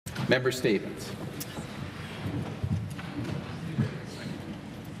Member statements.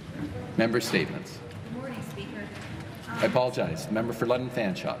 Member statements. Good morning, Speaker. I apologize. Member for London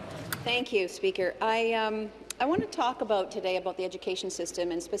Fanshawe. Thank you, Speaker. I want to talk today about the education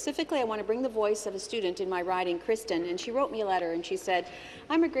system, and specifically I want to bring the voice of a student in my riding, Kristen, and she wrote me a letter and she said,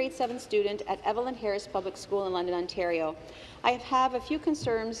 I'm a grade 7 student at Evelyn Harris Public School in London, Ontario. I have a few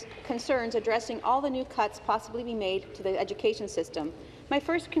concerns addressing all the new cuts possibly be made to the education system. My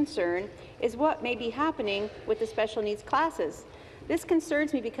first concern is what may be happening with the special needs classes. This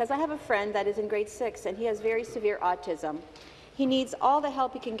concerns me because I have a friend that is in grade 6 and he has very severe autism. He needs all the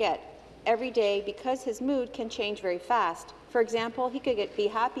help he can get every day because his mood can change very fast. For example, he could be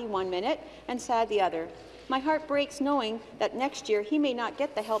happy one minute and sad the other. My heart breaks knowing that next year he may not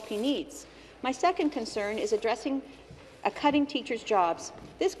get the help he needs. My second concern is addressing cutting teachers' jobs.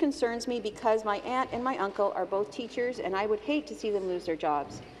 This concerns me because my aunt and my uncle are both teachers and I would hate to see them lose their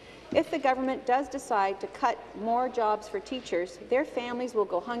jobs. If the government does decide to cut more jobs for teachers, their families will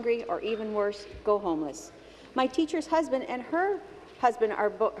go hungry or even worse, go homeless. My teacher and her husband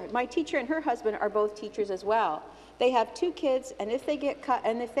are both teachers as well. They have 2 kids, and if they get cut,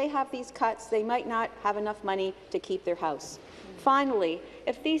 and if they have these cuts, they might not have enough money to keep their house. Finally,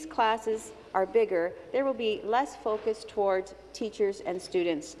 if these classes are bigger, there will be less focus towards teachers and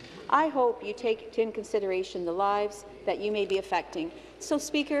students. I hope you take into consideration the lives that you may be affecting. So,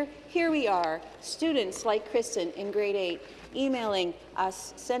 Speaker, here we are, students like Kristen in grade 8, emailing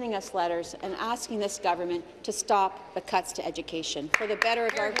us, sending us letters, and asking this government to stop the cuts to education for the better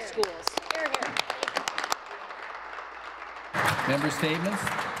of our schools. Member statements.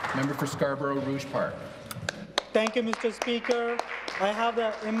 Member for Scarborough Rouge Park. Thank you, Mr. Speaker. I have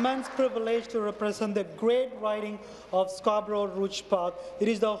the immense privilege to represent the great riding of Scarborough Rouge Park. It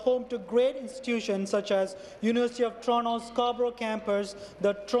is the home to great institutions such as University of Toronto Scarborough campus,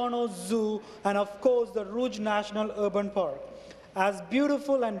 the Toronto Zoo, and of course the Rouge National Urban Park. As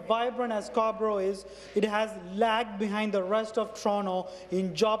beautiful and vibrant as Scarborough is, it has lagged behind the rest of Toronto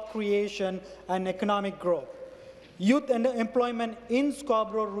in job creation and economic growth. Youth employment in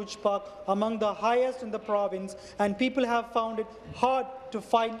Scarborough Rouge Park among the highest in the province, and people have found it hard to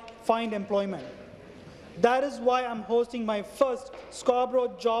find employment. That is why I'm hosting my first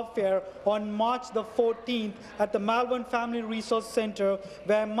Scarborough Job Fair on March the 14th at the Malvern Family Resource Centre,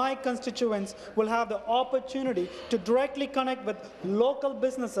 where my constituents will have the opportunity to directly connect with local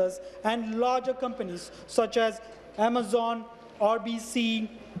businesses and larger companies such as Amazon, RBC,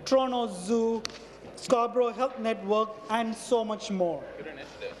 Toronto Zoo, Scarborough Health Network, and so much more.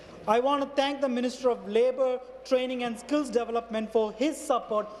 I want to thank the Minister of Labour, Training and Skills Development for his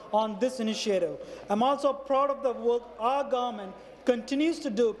support on this initiative. I'm also proud of the work our government continues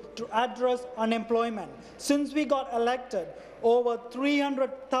to do to address unemployment. Since we got elected, over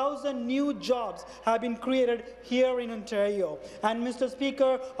 300,000 new jobs have been created here in Ontario. And, Mr.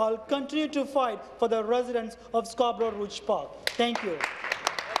 Speaker, I'll continue to fight for the residents of Scarborough Rouge Park. Thank you.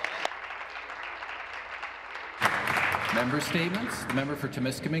 Member statements. The member for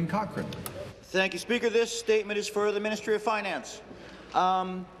Timiskaming Cochrane. Thank you, Speaker. This statement is for the Ministry of Finance.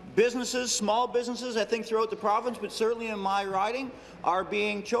 Businesses, small businesses, I think throughout the province, but certainly in my riding, are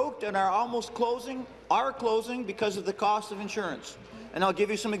being choked and are closing because of the cost of insurance. And I'll give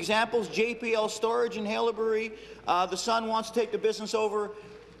you some examples. JPL Storage in Haileybury, the son wants to take the business over,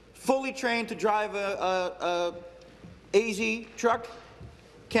 fully trained to drive a AZ truck,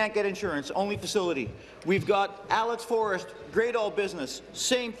 can't get insurance, only facility. We've got Alex Forrest, great old business,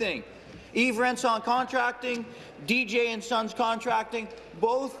 same thing. Eve Renson Contracting, DJ and Sons Contracting,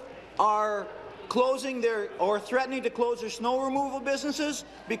 both are closing or threatening to close their snow removal businesses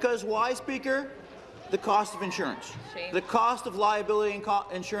because why, Speaker? The cost of insurance. Shame. The cost of liability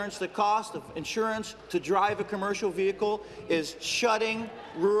insurance, the cost of insurance to drive a commercial vehicle is shutting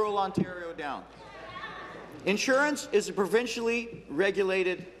rural Ontario down. Insurance is a provincially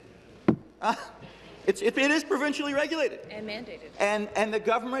regulated It is provincially regulated and mandated. And the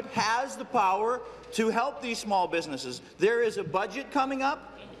government has the power to help these small businesses. There is a budget coming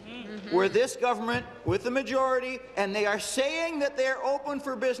up where this government, with the majority, and they are saying that they're open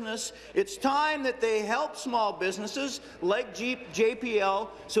for business, it's time that they help small businesses like JPL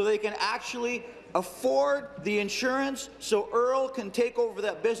so they can actually afford the insurance so Earl can take over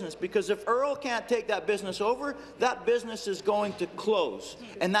that business, because if Earl can't take that business over, that business is going to close,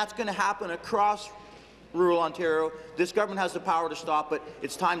 and that's going to happen across rural Ontario. This government has the power to stop it.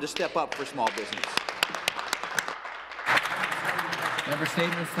 It's time to step up for small business. Member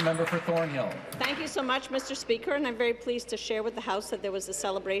Statements, the member for Thornhill. Thank you so much, Mr. Speaker, and I'm very pleased to share with the House that there was a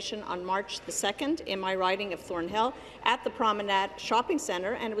celebration on March the 2nd in my riding of Thornhill at the Promenade Shopping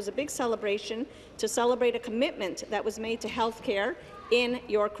Centre, and it was a big celebration to celebrate a commitment that was made to health care in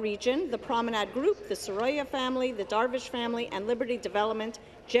York Region. The Promenade Group, the Soroya family, the Darvish family, and Liberty Development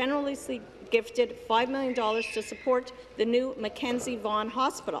generously gifted $5 million to support the new Mackenzie Vaughan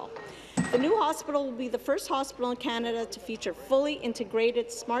Hospital. The new hospital will be the first hospital in Canada to feature fully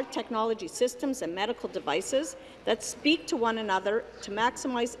integrated smart technology systems and medical devices that speak to one another to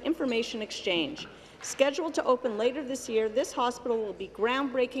maximize information exchange. Scheduled to open later this year, this hospital will be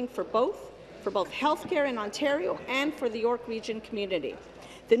groundbreaking for both healthcare in Ontario and for the York Region community.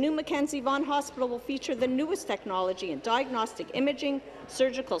 The new Mackenzie Vaughan Hospital will feature the newest technology in diagnostic imaging,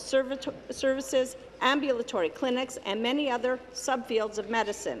 surgical services, ambulatory clinics, and many other subfields of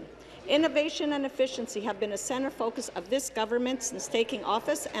medicine. Innovation and efficiency have been a centre focus of this government since taking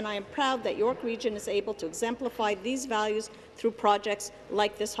office, and I am proud that York Region is able to exemplify these values through projects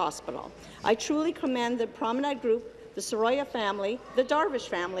like this hospital. I truly commend the Promenade Group, the Soroya family, the Darvish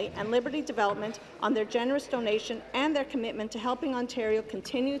family, and Liberty Development on their generous donation and their commitment to helping Ontario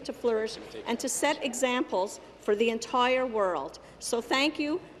continue to flourish and to set examples for the entire world. So thank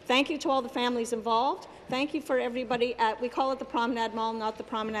you. Thank you to all the families involved. Thank you for everybody. We call it the Promenade Mall, not the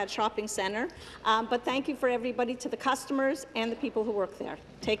Promenade Shopping Centre. But thank you for everybody, to the customers and the people who work there.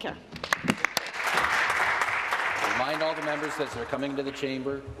 Take care. Remind all the members as they're coming to the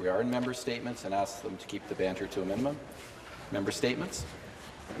chamber, we are in member statements, and ask them to keep the banter to a minimum. Member statements.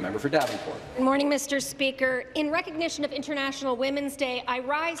 The member for Davenport. Good morning, Mr. Speaker. In recognition of International Women's Day, I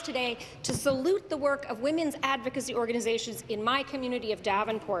rise today to salute the work of women's advocacy organizations in my community of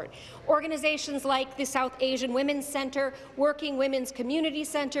Davenport. Organizations like the South Asian Women's Centre, Working Women's Community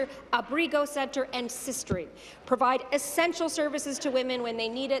Centre, Abrigo Centre, and Sistering provide essential services to women when they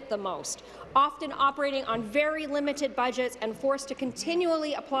need it the most, often operating on very limited budgets and forced to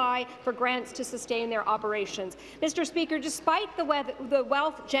continually apply for grants to sustain their operations. Mr. Speaker, despite the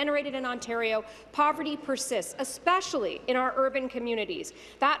wealth generated in Ontario, poverty persists, especially in our urban communities.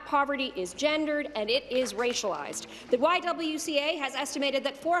 That poverty is gendered and it is racialized. The YWCA has estimated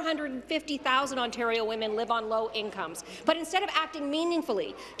that 450,000 Ontario women live on low incomes. But instead of acting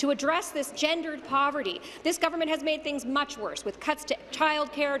meaningfully to address this gendered poverty, this government has made things much worse, with cuts to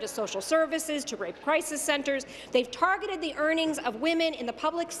childcare, to social services, to rape crisis centres. They've targeted the earnings of women in the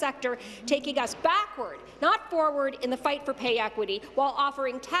public sector, taking us backward, not forward, in the fight for pay equity, while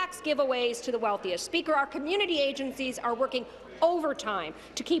offering tax giveaways to the wealthiest. Speaker, our community agencies are working overtime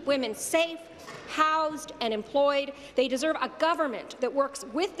to keep women safe, housed and employed. They deserve a government that works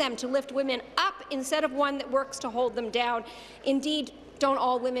with them to lift women up instead of one that works to hold them down. Indeed, don't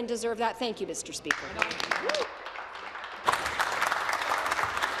all women deserve that? Thank you, Mr. Speaker.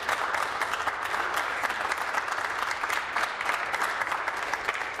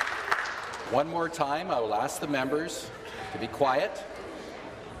 One more time, I will ask the members to be quiet.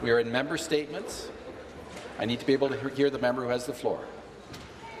 We are in member statements. I need to be able to hear the member who has the floor.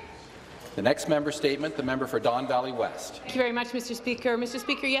 The next member statement, the member for Don Valley West. Thank you very much, Mr. Speaker. Mr.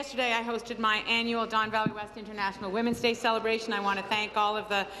 Speaker, yesterday I hosted my annual Don Valley West International Women's Day celebration. I want to thank all of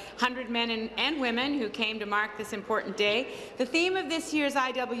the 100 men and women who came to mark this important day. The theme of this year's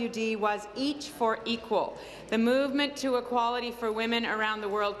IWD was Each for Equal. The movement to equality for women around the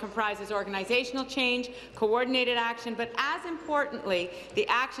world comprises organizational change, coordinated action, but as importantly, the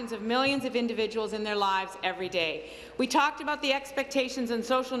actions of millions of individuals in their lives every day. We talked about the expectations and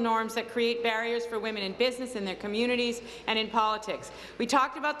social norms that create barriers for women in business, in their communities, and in politics. We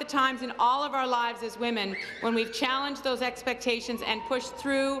talked about the times in all of our lives as women when we've challenged those expectations and pushed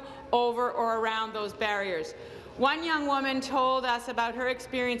through, over, or around those barriers. One young woman told us about her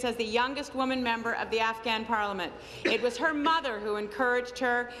experience as the youngest woman member of the Afghan Parliament. It was her mother who encouraged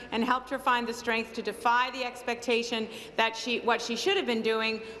her and helped her find the strength to defy the expectation that what she should have been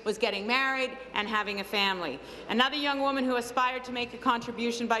doing was getting married and having a family. Another young woman who aspired to make a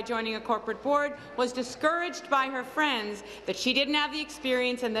contribution by joining a corporate board was discouraged by her friends that she didn't have the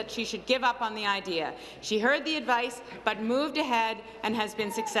experience and that she should give up on the idea. She heard the advice but moved ahead and has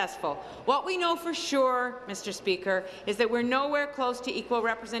been successful. What we know for sure, Mr. Speaker, is that we're nowhere close to equal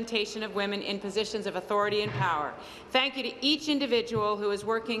representation of women in positions of authority and power. Thank you to each individual who is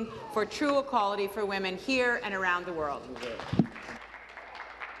working for true equality for women here and around the world.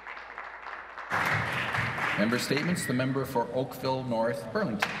 Member statements. The member for Oakville North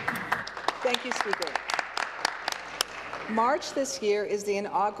Burlington. Thank you, Speaker. March this year is the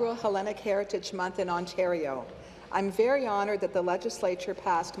inaugural Hellenic Heritage Month in Ontario. I'm very honoured that the legislature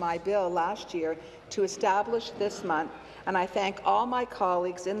passed my bill last year to establish this month, and I thank all my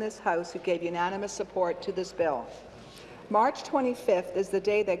colleagues in this House who gave unanimous support to this bill. March 25th is the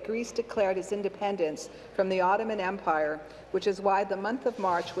day that Greece declared its independence from the Ottoman Empire, which is why the month of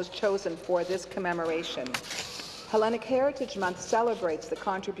March was chosen for this commemoration. Hellenic Heritage Month celebrates the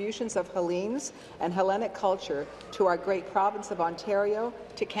contributions of Hellenes and Hellenic culture to our great province of Ontario,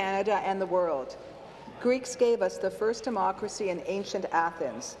 to Canada and the world. Greeks gave us the first democracy in ancient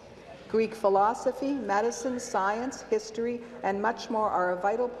Athens. Greek philosophy, medicine, science, history, and much more are a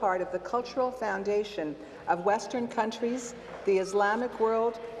vital part of the cultural foundation of Western countries, the Islamic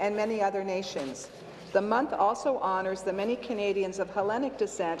world, and many other nations. The month also honours the many Canadians of Hellenic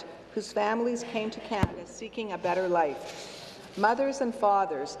descent whose families came to Canada seeking a better life. Mothers and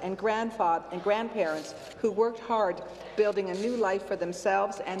fathers and grandparents who worked hard building a new life for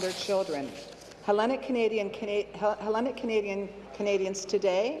themselves and their children. Hellenic Canadians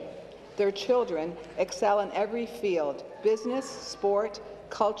today, their children excel in every field: business, sport,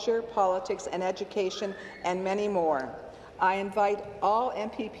 culture, politics, and education, and many more. I invite all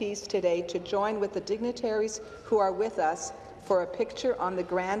MPPs today to join with the dignitaries who are with us for a picture on the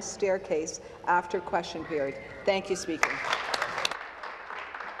grand staircase after question period. Thank you, Speaker.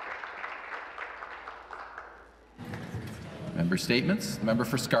 Member statements. The member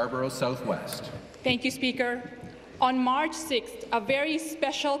for Scarborough Southwest. Thank you, Speaker. On March 6th, a very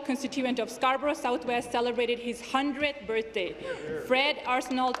special constituent of Scarborough Southwest celebrated his 100th birthday. Fred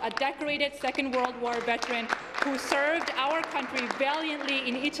Arsenault, a decorated Second World War veteran who served our country valiantly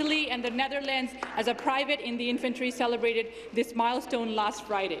in Italy and the Netherlands as a private in the infantry, celebrated this milestone last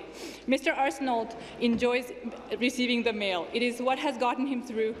Friday. Mr. Arsenault enjoys receiving the mail. It is what has gotten him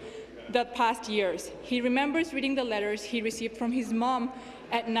through the past years. He remembers reading the letters he received from his mom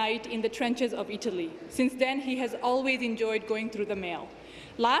at night in the trenches of Italy. Since then, he has always enjoyed going through the mail.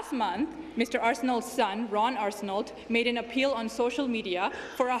 Last month, Mr. Arsenault's son, Ron Arsenault, made an appeal on social media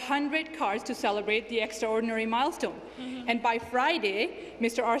for 100 cards to celebrate the extraordinary milestone. And by Friday,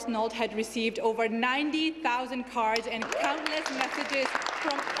 Mr. Arsenault had received over 90,000 cards and countless messages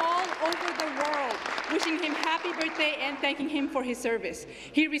from all over the world wishing him happy birthday and thanking him for his service.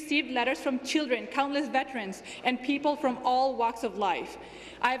 He received letters from children, countless veterans, and people from all walks of life.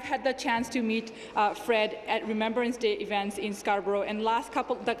 I've had the chance to meet Fred at Remembrance Day events in Scarborough the last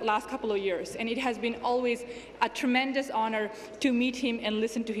couple of years, and it has been always a tremendous honor to meet him and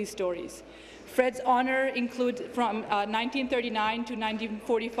listen to his stories. Fred's honor includes from 1939 to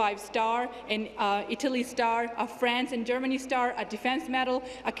 1945 Star, an Italy Star, a France and Germany Star, a Defense Medal,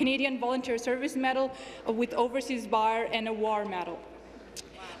 a Canadian Volunteer Service Medal with Overseas Bar, and a War Medal.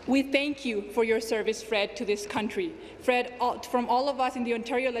 We thank you for your service, Fred, to this country. Fred, from all of us in the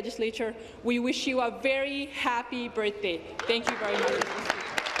Ontario Legislature, we wish you a very happy birthday. Thank you very much.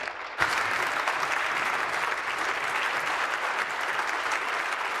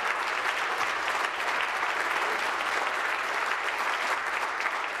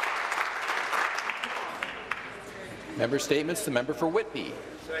 Member statements. The member for Whitby.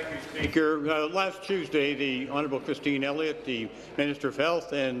 Thank you, Speaker. Last Tuesday, the Honourable Christine Elliott, the Minister of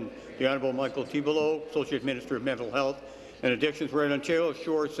Health, and the Honourable Michael Thibodeau, Associate Minister of Mental Health and Addictions, were at Ontario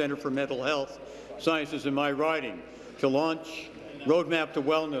Shore Centre for Mental Health Sciences in my riding to launch Roadmap to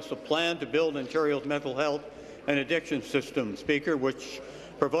Wellness, a plan to build Ontario's mental health and addiction system, Speaker, which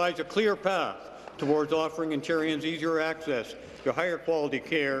provides a clear path towards offering Ontarians easier access to higher quality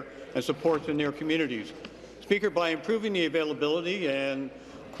care and supports in their communities. Speaker, by improving the availability and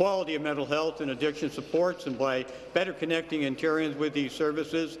quality of mental health and addiction supports, and by better connecting Ontarians with these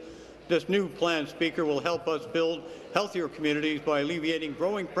services, this new plan, Speaker, will help us build healthier communities by alleviating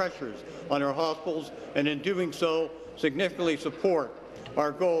growing pressures on our hospitals, and in doing so, significantly support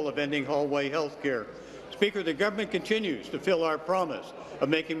our goal of ending hallway health care. Speaker, the government continues to fulfill our promise of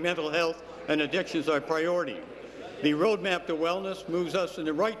making mental health and addictions our priority. The Roadmap to Wellness moves us in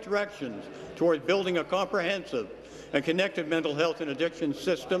the right directions towards building a comprehensive and connected mental health and addiction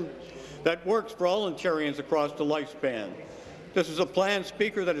system that works for all Ontarians across the lifespan. This is a plan,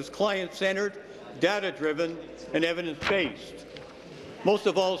 Speaker, that is client-centred, data-driven, and evidence-based. Most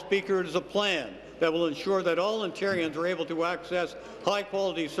of all, Speaker, it is a plan that will ensure that all Ontarians are able to access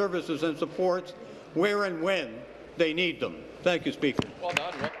high-quality services and supports where and when they need them. Thank you, Speaker. Well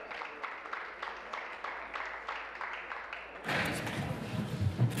done, Rick.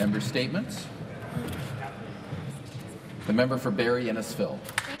 Member statements. The member for Barrie Innisfil.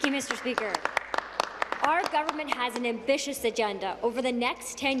 Thank you, Mr. Speaker. Our government has an ambitious agenda. Over the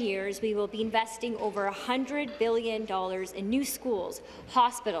next 10 years, we will be investing over $100 billion in new schools,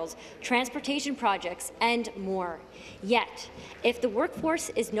 hospitals, transportation projects, and more. Yet, if the workforce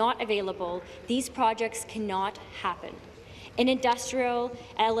is not available, these projects cannot happen. In industrial,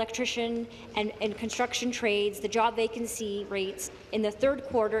 electrician, and construction trades, the job vacancy rates in the third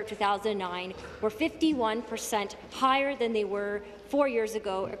quarter of 2009 were 51% higher than they were 4 years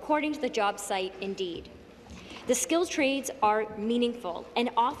ago, according to the job site Indeed. The skilled trades are meaningful and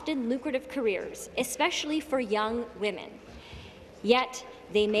often lucrative careers, especially for young women. Yet,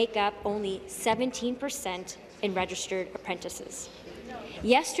 they make up only 17% in registered apprentices.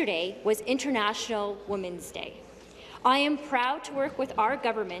 Yesterday was International Women's Day. I am proud to work with our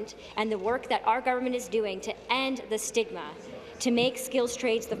government and the work that our government is doing to end the stigma, to make skills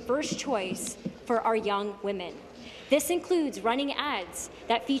trades the first choice for our young women. This includes running ads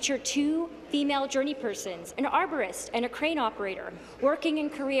that feature 2 female journey persons, an arborist and a crane operator, working in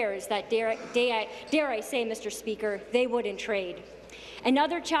careers that, dare I say, Mr. Speaker, they wouldn't trade.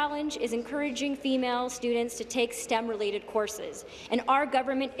 Another challenge is encouraging female students to take STEM-related courses, and our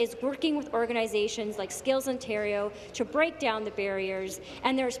government is working with organizations like Skills Ontario to break down the barriers,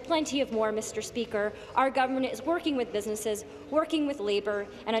 and there's plenty of more, Mr. Speaker. Our government is working with businesses, working with labour,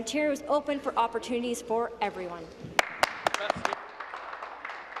 and Ontario is open for opportunities for everyone.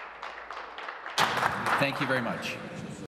 Thank you very much.